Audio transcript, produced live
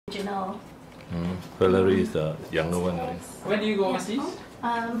original. Valerie is the younger one. Right? When do you go overseas? We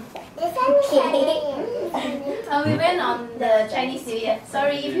went on the Chinese New Year.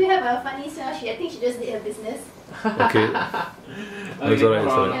 Sorry, if you have a funny smell, I think she just did her business. Okay. That's alright.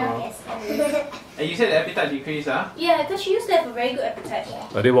 Yeah. And you said the appetite decreased, huh? Yeah, because she used to have a very good appetite.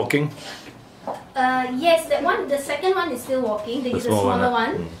 Are they walking? Yes, that one. The second one is still walking. The smaller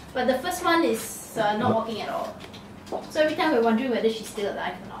one, but the first one is not walking at all. So every time we're wondering whether she's still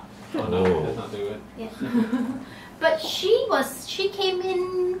alive or not. Oh no, that's not too good. Yeah. But she came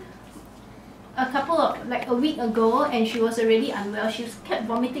in a week ago, and she was already unwell. She kept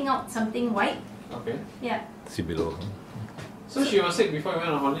vomiting out something white. Okay. Yeah. See below. So she was sick before we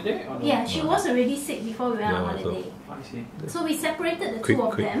went on holiday? Or no? Yeah, she was already sick before we went on holiday. I see. So we separated the two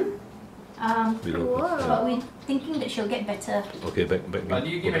of them. But we're thinking that she'll get better. Okay, back. Do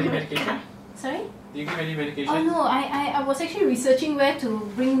you give any medication? Sorry? Do you give any medication? Oh no, I was actually researching where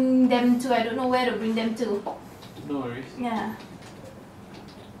to bring them to. I don't know where to bring them to. No worries. Yeah.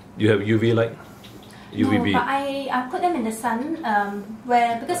 You have UV light? UVB? No, but I put them in the sun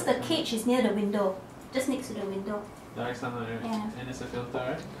because the cage is near the window, just next to the window. Direct sunlight, right? Yeah. And it's a filter,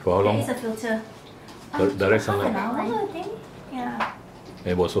 right? For how long? There is a filter. Direct sunlight? Half an hour, I think. Yeah.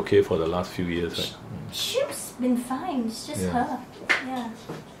 It was okay for the last few years, right? She's been fine. It's just her. Yeah.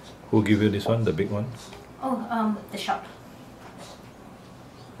 Who give you this one, the big one? Oh, the shop.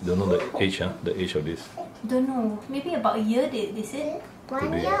 Don't know the age, huh? The age of this. Don't know. Maybe about a year, they said.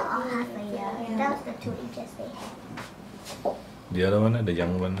 1 year or half a year? Yeah. That was the 2 ages they had. The other one, the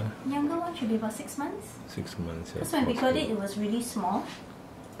young one? Younger one should be about 6 months. 6 months, yeah. Because when we got it was really small.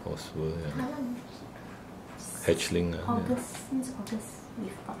 Possible, yeah. Hatchling. Since August,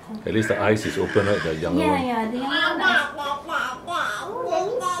 we've got her. At least the eyes is open, right? The younger one. Yeah, the younger one. Let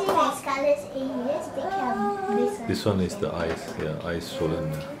me see my Scarlett's age. Let's take care of this one. This one is the eyes, yeah, eyes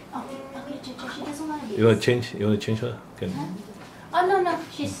swollen. Oh, okay, she doesn't want to be. You want to change? You want to change her? Can. Oh no,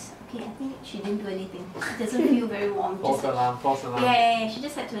 she's okay. I think she didn't do anything. It doesn't feel very warm. False alarm, false alarm. Yeah, she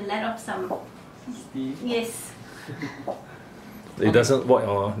just had to let off some. Steve. Yes. It doesn't walk at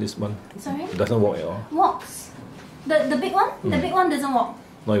all, this one. Sorry? It doesn't walk at all. Walks. The big one? The big one doesn't walk.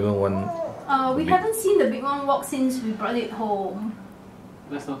 Not even one. We haven't seen the big one walk since we brought it home.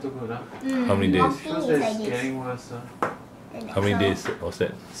 That's not too good, huh? How many days? Because it's getting worse, How many days was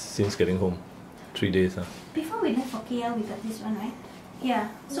that since getting home? 3 days, huh? Before we left for KL, we got this one, right? Yeah.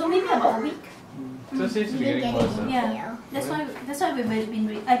 So maybe about a week. So it seems to be getting worse, huh? Yeah. That's why we've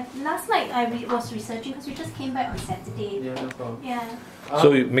been. Last night I was researching because we just came back on Saturday. Yeah, no problem. Yeah.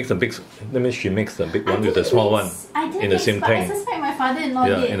 So it makes the big. That means she makes the big one with the small one in the same tank. I suspect my father-in-law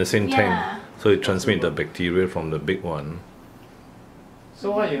did. Yeah, in the same tank. So it transmits the bacteria from the big one.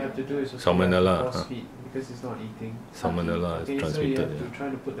 So what you have to do is also Salmonella, force feed because it's not eating. Salmonella Okay, is so you transmitted. have to try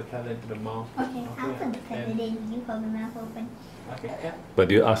to put the pellet into the mouth. Okay. I'll put the feather in. You hold the mouth open. Okay, yeah. But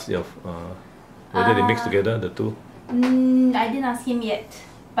do you ask your whether they mix together the two? I didn't ask him yet,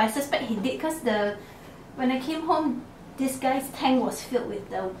 but I suspect he did because when I came home, this guy's tank was filled with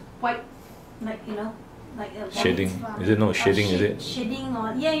the white, like Shading. Is it not shading? Is it? Shading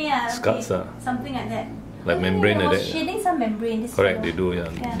or yeah. Scuds, something like that. like membrane like like that. that. Shading some membrane. Correct, they do.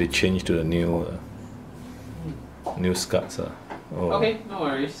 Yeah, they change to the new scuds. Oh. Okay, no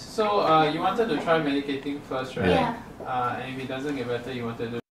worries. So you wanted to try medicating first, right? Yeah. And if it doesn't get better, you wanted to